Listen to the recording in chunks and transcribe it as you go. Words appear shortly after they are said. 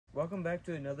Welcome back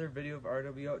to another video of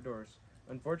RW Outdoors.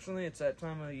 Unfortunately, it's that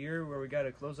time of year where we got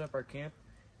to close up our camp,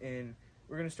 and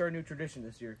we're going to start a new tradition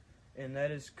this year, and that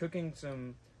is cooking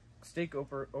some steak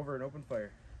over an open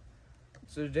fire.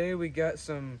 So today we got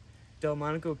some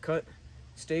Delmonico cut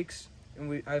steaks,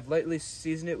 and I've lightly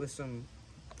seasoned it with some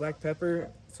black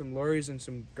pepper, some Lawry's, and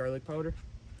some garlic powder.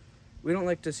 We don't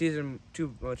like to season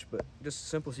too much, but just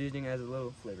simple seasoning adds a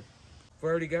little flavor. We've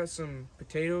already got some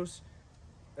potatoes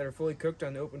that are fully cooked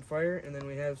on the open fire, and then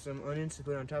we have some onions to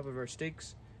put on top of our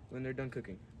steaks when they're done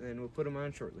cooking, and we'll put them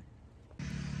on shortly.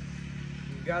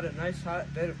 We've got a nice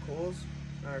hot bed of coals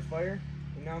on our fire,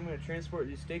 and now I'm going to transport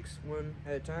these steaks one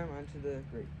at a time onto the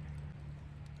grate.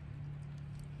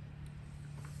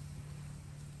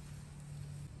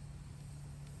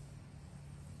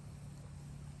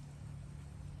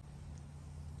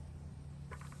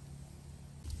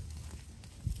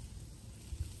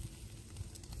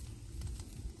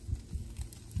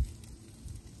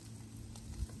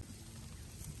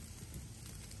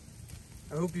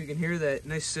 I hope you can hear that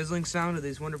nice sizzling sound of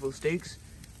these wonderful steaks.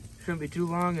 Shouldn't be too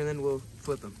long, and then we'll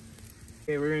flip them.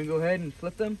 Okay, we're gonna go ahead and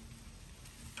flip them.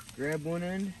 Grab one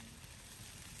end.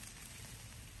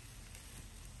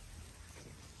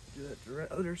 Do that to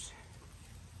the others.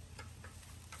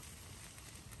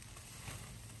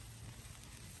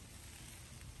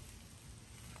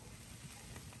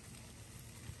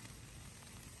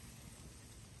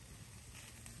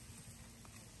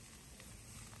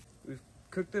 We've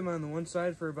cooked them on the one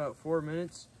side for about 4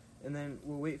 minutes, and then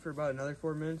we'll wait for about another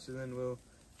 4 minutes, and then we'll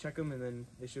check them, and then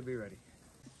they should be ready.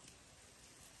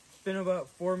 It's been about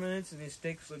 4 minutes, and these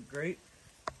steaks look great.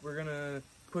 We're gonna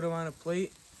put them on a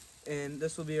plate, and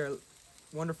this will be our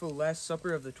wonderful last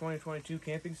supper of the 2022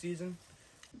 camping season.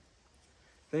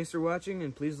 Thanks for watching,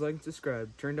 and please like and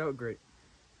subscribe. Turned out great.